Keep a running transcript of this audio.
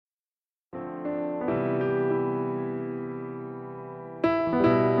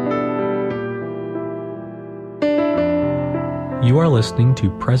You are listening to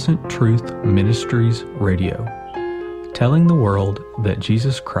Present Truth Ministries Radio, telling the world that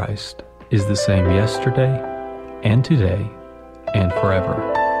Jesus Christ is the same yesterday and today and forever.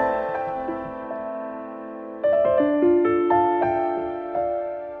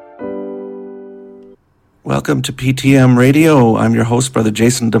 Welcome to PTM Radio. I'm your host, Brother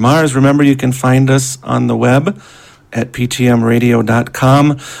Jason DeMars. Remember, you can find us on the web at ptmradio.com.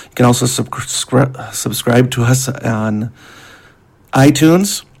 You can also subscribe to us on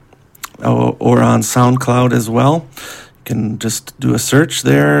iTunes or on SoundCloud as well. You can just do a search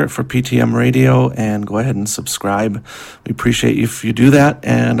there for PTM Radio and go ahead and subscribe. We appreciate you if you do that.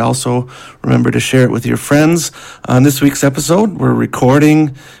 And also remember to share it with your friends. On this week's episode, we're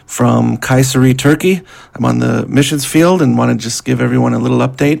recording from Kayseri, Turkey. I'm on the missions field and want to just give everyone a little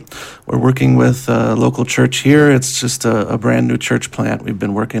update. We're working with a local church here. It's just a brand new church plant we've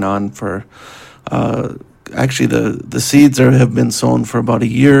been working on for, actually the seeds have been sown for about a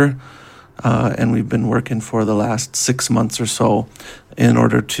year. And we've been working for the last 6 months or so in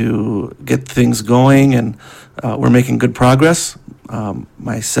order to get things going, and we're making good progress.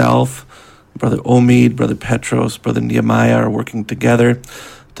 Myself, Brother Omid, Brother Petros, Brother Nehemiah are working together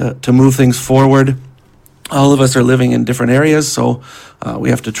to move things forward. All of us are living in different areas, so we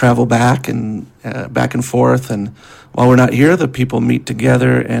have to travel back and forth. And while we're not here, the people meet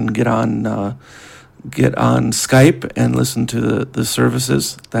together and get on Skype and listen to the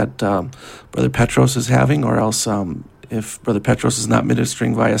services that Brother Petros is having, or else if Brother Petros is not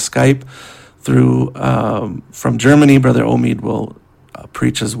ministering via Skype from Germany, Brother Omid will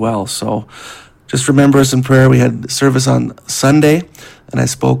preach as well. So just remember us in prayer. We had service on Sunday, and I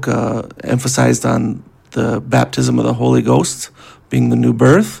emphasized on the baptism of the Holy Ghost being the new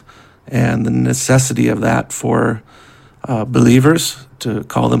birth and the necessity of that for believers to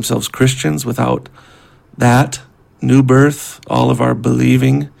call themselves Christians. Without that new birth, all of our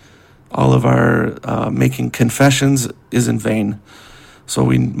believing, all of our making confessions is in vain. So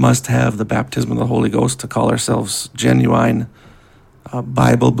we must have the baptism of the Holy Ghost to call ourselves genuine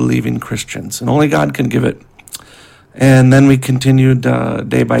Bible-believing Christians. And only God can give it. And then we continued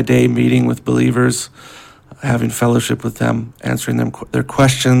day by day meeting with believers, having fellowship with them, answering their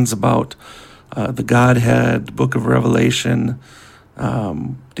questions about the Godhead, Book of Revelation,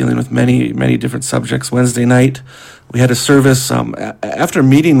 dealing with many, many different subjects. Wednesday night, we had a service. After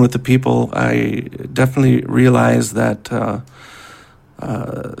meeting with the people, I definitely realized that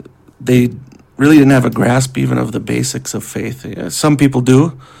they really didn't have a grasp even of the basics of faith. Some people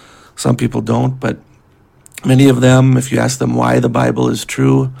do, some people don't, but many of them, if you ask them why the Bible is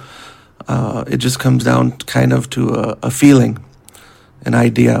true, it just comes down kind of to a feeling, an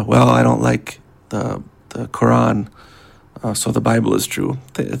idea. Well, I don't like the Quran, so the Bible is true.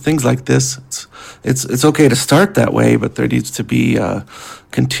 Things like this. It's okay to start that way, but there needs to be a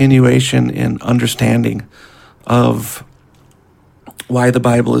continuation in understanding of why the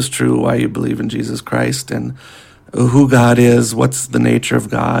Bible is true, why you believe in Jesus Christ, and who God is, what's the nature of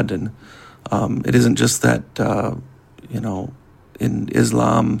God. And it isn't just that, in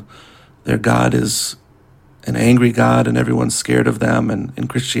Islam, their God is an angry God and everyone's scared of them. And in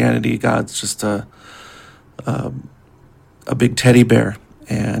Christianity, God's just a big teddy bear,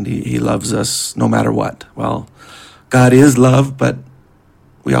 and he loves us no matter what. Well, God is love, but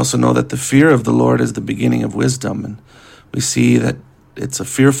we also know that the fear of the Lord is the beginning of wisdom, and we see that it's a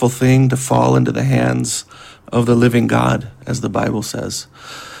fearful thing to fall into the hands of the living God, as the Bible says.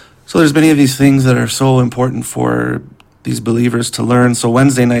 So there's many of these things that are so important for these believers to learn. So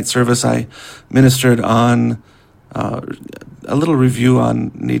Wednesday night service, I ministered on a little review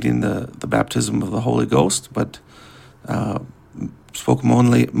on needing the baptism of the Holy Ghost, but spoke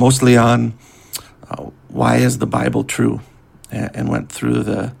mostly on why is the Bible true, and went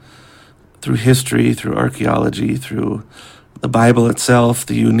through history, through archaeology, through the Bible itself,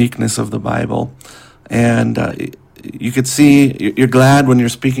 the uniqueness of the Bible. And you could see, you're glad when you're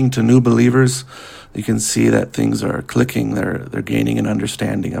speaking to new believers, you can see that things are clicking, they're gaining an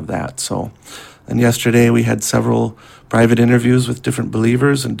understanding of that. So, and yesterday we had several private interviews with different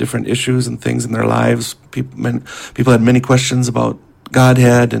believers and different issues and things in their lives. People had many questions about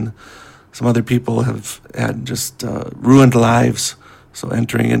Godhead, and some other people have had just ruined lives. So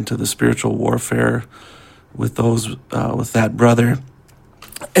entering into the spiritual warfare with that brother.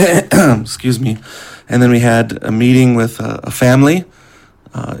 Excuse me. And then we had a meeting with a family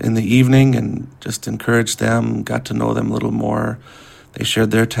in the evening and just encouraged them, got to know them a little more. They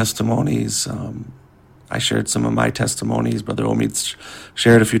shared their testimonies. I shared some of my testimonies. Brother Omid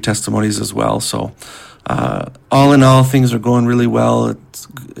shared a few testimonies as well. So all in all, things are going really well.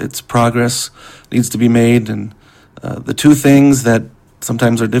 It's progress needs to be made, and The two things that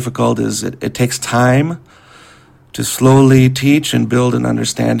sometimes are difficult is it takes time to slowly teach and build an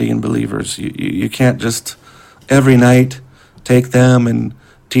understanding in believers. You can't just every night take them and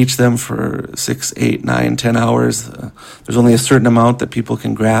teach them for 6, 8, 9, 10 hours. There's only a certain amount that people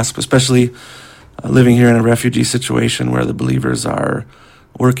can grasp, especially living here in a refugee situation where the believers are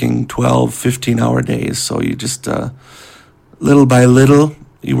working 12, 15-hour days. So you just, little by little,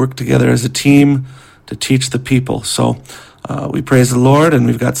 you work together as a team to teach the people. So we praise the Lord, and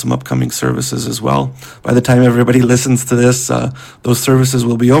we've got some upcoming services as well. By the time everybody listens to this, those services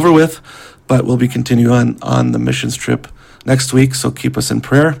will be over with, but we'll be continuing on the missions trip next week, so keep us in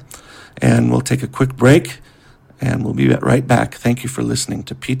prayer. And we'll take a quick break, and we'll be right back. Thank you for listening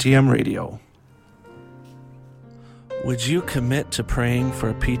to PTM Radio. Would you commit to praying for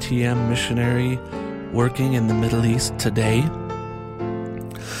a PTM missionary working in the Middle East today?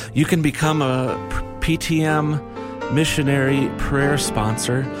 You can become a PTM missionary prayer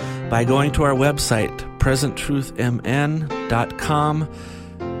sponsor by going to our website,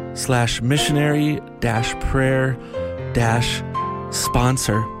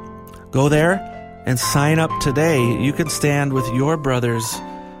 presenttruthmn.com/missionary-prayer-sponsor. Go there and sign up today. You can stand with your brothers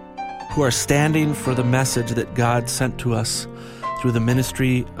who are standing for the message that God sent to us through the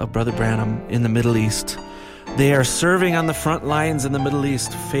ministry of Brother Branham in the Middle East. They are serving on the front lines in the Middle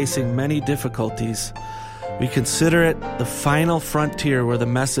East, facing many difficulties. We consider it the final frontier where the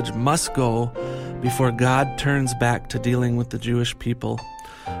message must go before God turns back to dealing with the Jewish people.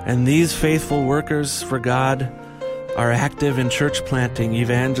 And these faithful workers for God are active in church planting,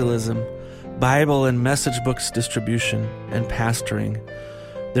 evangelism, Bible and message books distribution, and pastoring.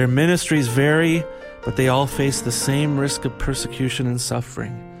 Their ministries vary, but they all face the same risk of persecution and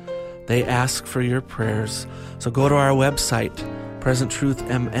suffering. They ask for your prayers. So go to our website,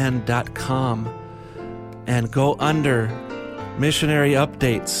 presenttruthmn.com, and go under missionary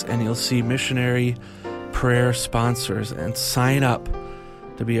updates, and you'll see missionary prayer sponsors, and sign up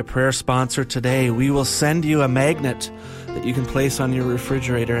to be a prayer sponsor today. We will send you a magnet that you can place on your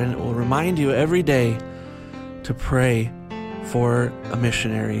refrigerator, and it will remind you every day to pray for a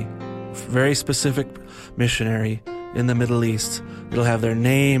missionary, very specific missionary in the Middle East. It'll have their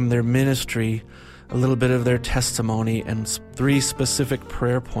name, their ministry, a little bit of their testimony, and 3 specific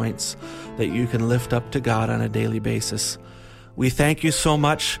prayer points that you can lift up to God on a daily basis. We thank you so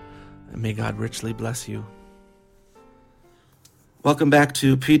much, and may God richly bless you. Welcome back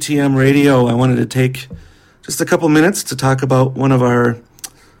to PTM Radio. I wanted to take just a couple minutes to talk about one of our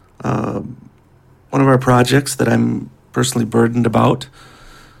projects that I'm personally burdened about.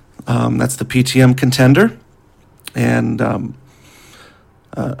 That's the PTM Contender, and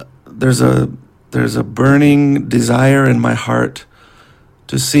there's a burning desire in my heart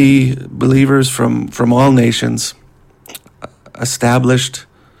to see believers from all nations established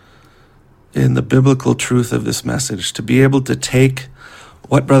in the biblical truth of this message, to be able to take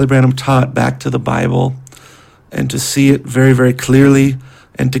what Brother Branham taught back to the Bible and to see it very, very clearly,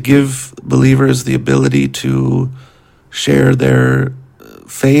 and to give believers the ability to share their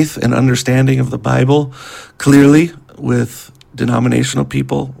faith and understanding of the Bible clearly with denominational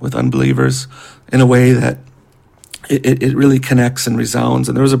people, with unbelievers, in a way that it really connects and resounds.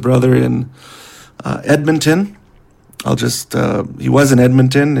 And there was a brother in Edmonton. He was in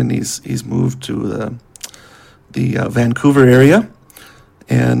Edmonton, and he's moved to the Vancouver area.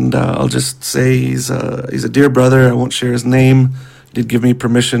 And I'll just say he's a dear brother. I won't share his name. He did give me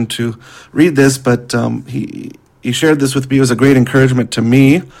permission to read this, but he shared this with me. It was a great encouragement to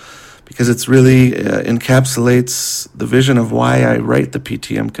me, because it's really encapsulates the vision of why I write the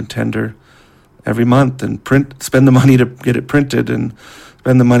PTM Contender every month and spend the money to get it printed, and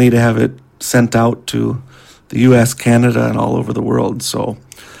spend the money to have it sent out to the U.S., Canada, and all over the world. So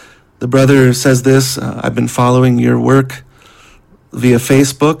the brother says this: I've been following your work via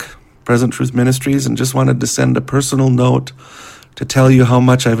Facebook, Present Truth Ministries, and just wanted to send a personal note to tell you how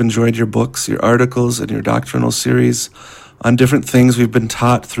much I've enjoyed your books, your articles, and your doctrinal series on different things we've been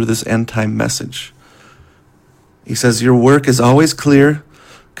taught through this end-time message. He says, your work is always clear,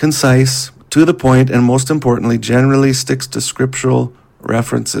 concise, to the point, and most importantly, generally sticks to scriptural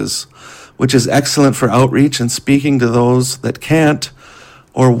references, which is excellent for outreach and speaking to those that can't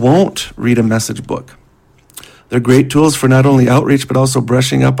or won't read a message book. They're great tools for not only outreach, but also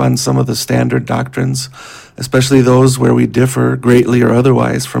brushing up on some of the standard doctrines, especially those where we differ greatly or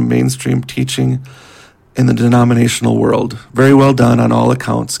otherwise from mainstream teaching in the denominational world. Very well done on all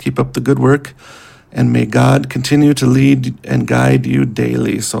accounts. Keep up the good work, and may God continue to lead and guide you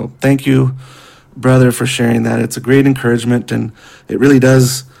daily. So thank you, brother, for sharing that. It's a great encouragement, and it really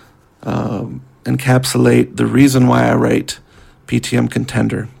does encapsulate the reason why I write PTM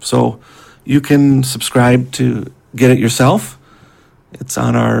Contender. So you can subscribe to get it yourself. It's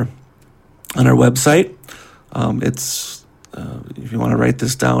on our website. It's if you want to write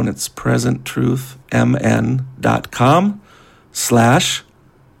this down, it's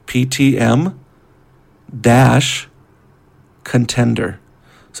presenttruthmn.com/PTM-contender.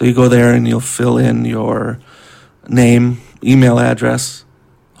 So you go there and you'll fill in your name, email address,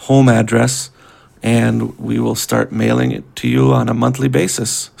 home address, and we will start mailing it to you on a monthly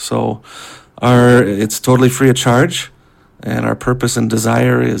basis. So it's totally free of charge, and our purpose and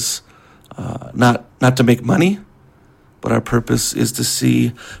desire is not to make money, but our purpose is to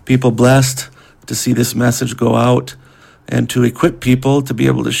see people blessed, to see this message go out, and to equip people to be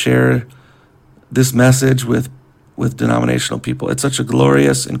able to share this message with denominational people. It's such a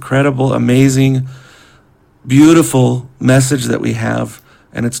glorious, incredible, amazing, beautiful message that we have,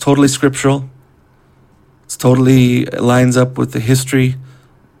 and it's totally scriptural. It's totally lines up with the history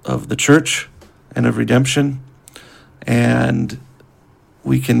of the church and of redemption, and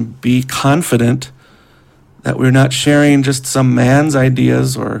we can be confident that we're not sharing just some man's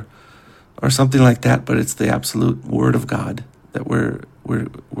ideas or something like that, but it's the absolute Word of God that we're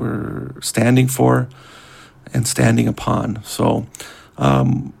standing for and standing upon. So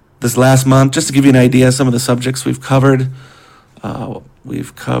this last month, just to give you an idea of some of the subjects we've covered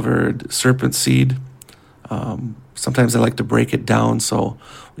serpent seed. Sometimes I like to break it down, so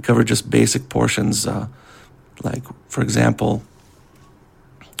we covered just basic portions, like, for example,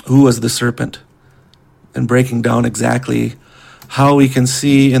 who was the serpent, and breaking down exactly how we can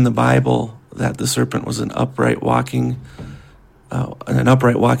see in the Bible that the serpent was an upright walking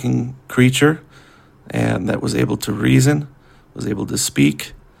creature, and that was able to reason, was able to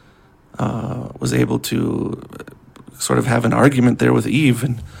speak, was able to sort of have an argument there with Eve,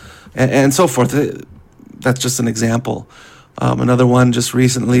 and so forth. That's just an example. Another one just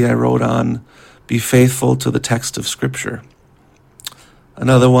recently I wrote on be faithful to the text of Scripture.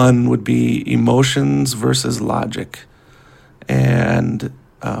 Another one would be emotions versus logic. And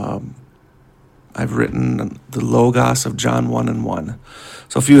I've written the Logos of John 1:1.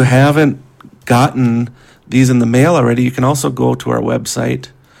 So if you haven't gotten these in the mail already, you can also go to our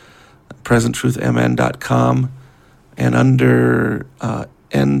website, presenttruthmn.com, and under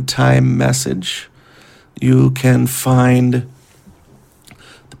End Time Message, you can find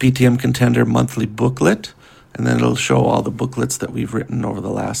the PTM Contender monthly booklet, and then it'll show all the booklets that we've written over the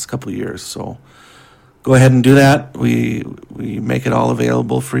last couple of years. So go ahead and do that. We make it all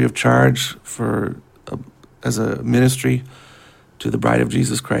available free of charge as a ministry to the Bride of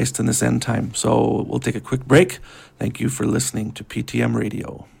Jesus Christ in this end time. So we'll take a quick break. Thank you for listening to PTM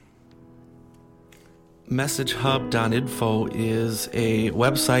Radio. MessageHub.info is a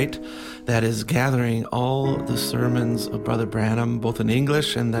website that is gathering all the sermons of Brother Branham, both in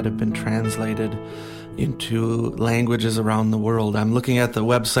English and that have been translated into languages around the world. I'm looking at the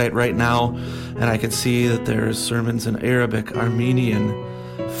website right now, and I can see that there's sermons in Arabic, Armenian,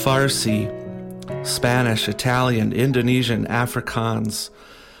 Farsi, Spanish, Italian, Indonesian, Afrikaans,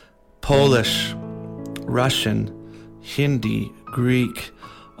 Polish, Russian, Hindi, Greek,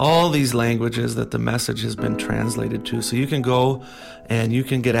 all these languages that the message has been translated to. So you can go and you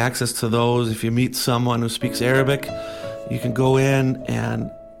can get access to those. If you meet someone who speaks Arabic, you can go in and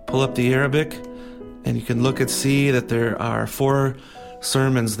pull up the Arabic, and you can look and see that there are 4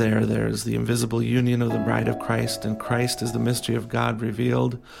 sermons there. There's the invisible union of the bride of Christ, and Christ is the mystery of God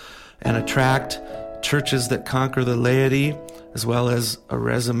revealed, and a tract, Churches That Conquer the Laity, as well as a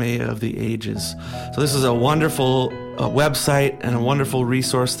resume of the ages. So this is a wonderful website and a wonderful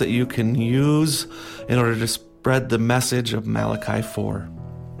resource that you can use in order to spread the message of Malachi 4.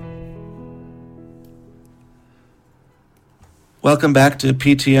 Welcome back to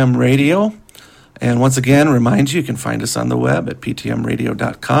PTM Radio. And once again, remind you can find us on the web at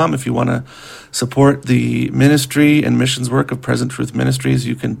ptmradio.com. If you want to support the ministry and missions work of Present Truth Ministries,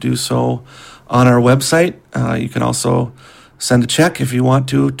 you can do so on our website. You can also send a check if you want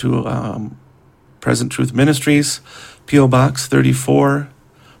to Present Truth Ministries, P.O. Box 34,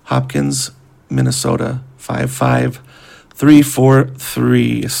 Hopkins, Minnesota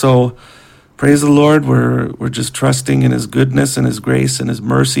 55343. So praise the Lord. We're just trusting in His goodness and His grace and His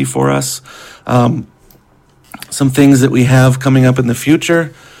mercy for us. Some things that we have coming up in the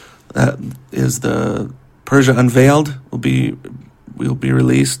future, that is the Persia Unveiled will be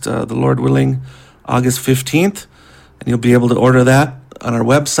released, the Lord willing, August 15th, and you'll be able to order that on our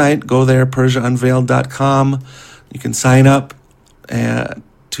website. Go there, PersiaUnveiled.com. You can sign up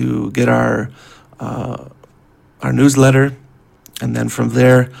to get our newsletter And then from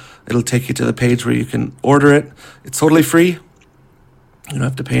there, it'll take you to the page where you can order it. It's totally free. You don't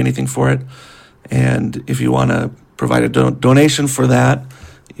have to pay anything for it. And if you want to provide a donation for that,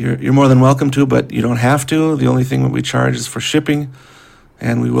 you're more than welcome to, but you don't have to. The only thing that we charge is for shipping,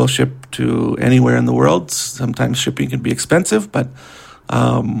 and we will ship to anywhere in the world. Sometimes shipping can be expensive, but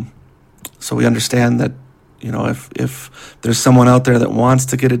so we understand that, if there's someone out there that wants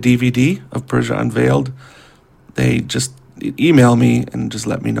to get a DVD of Persia Unveiled, they just email me and just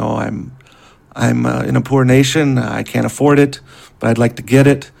let me know. I'm in a poor nation. I can't afford it, but I'd like to get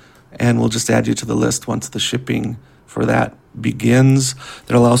it, and we'll just add you to the list once the shipping for that begins.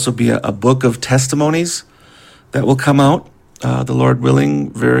 There'll also be a book of testimonies that will come out, the Lord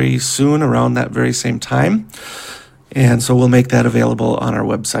willing, very soon, around that very same time. And so we'll make that available on our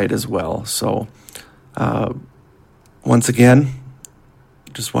website as well. So once again,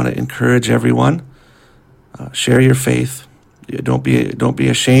 just want to encourage everyone, share your faith. Don't be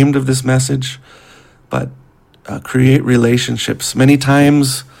ashamed of this message, but create relationships. Many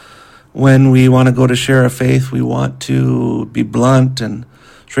times when we want to go to share our faith, we want to be blunt and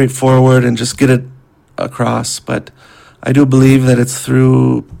straightforward and just get it across. But I do believe that it's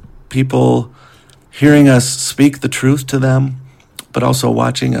through people hearing us speak the truth to them, but also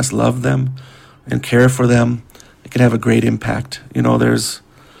watching us love them and care for them. It can have a great impact.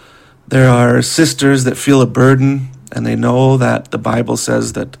 There are sisters that feel a burden, and they know that the Bible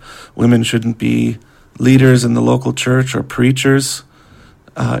says that women shouldn't be leaders in the local church or preachers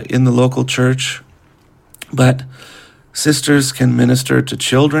in the local church. But sisters can minister to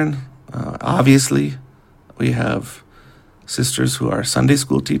children. Obviously, we have sisters who are Sunday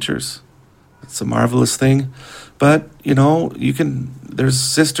school teachers. It's a marvelous thing. But, there's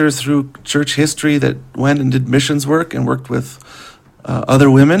sisters through church history that went and did missions work and worked with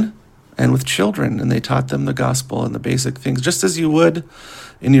other women and with children, and they taught them the gospel and the basic things, just as you would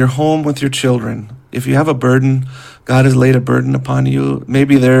in your home with your children. If you have a burden, God has laid a burden upon you.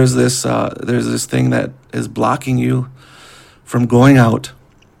 Maybe there's this thing that is blocking you from going out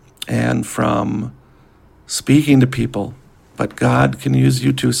and from speaking to people, but God can use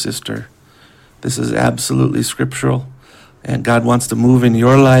you too, sister. This is absolutely scriptural, and God wants to move in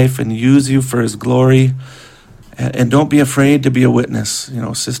your life and use you for His glory. And don't be afraid to be a witness.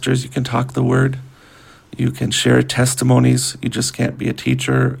 Sisters, you can talk the word. You can share testimonies. You just can't be a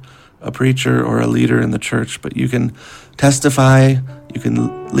teacher, a preacher, or a leader in the church. But you can testify. You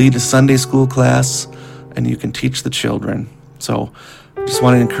can lead a Sunday school class, and you can teach the children. So I just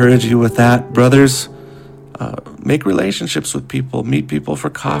want to encourage you with that. Brothers, make relationships with people. Meet people for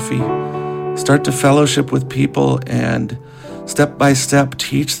coffee. Start to fellowship with people, and step by step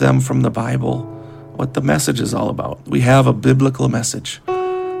teach them from the Bible what the message is all about. We have a biblical message.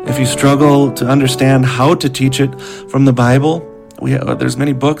 If you struggle to understand how to teach it from the Bible, there's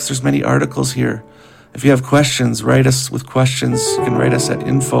many books, there's many articles here. If you have questions, write us with questions. You can write us at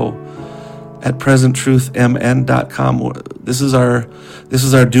info@presenttruthmn.com. This is our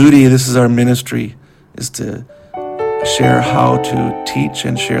duty, this is our ministry, is to share how to teach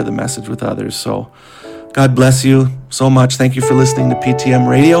and share the message with others. So God bless you so much. Thank you for listening to PTM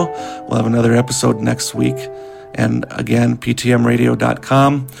Radio. We'll have another episode next week. And again,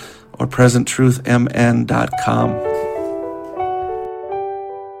 ptmradio.com or presenttruthmn.com.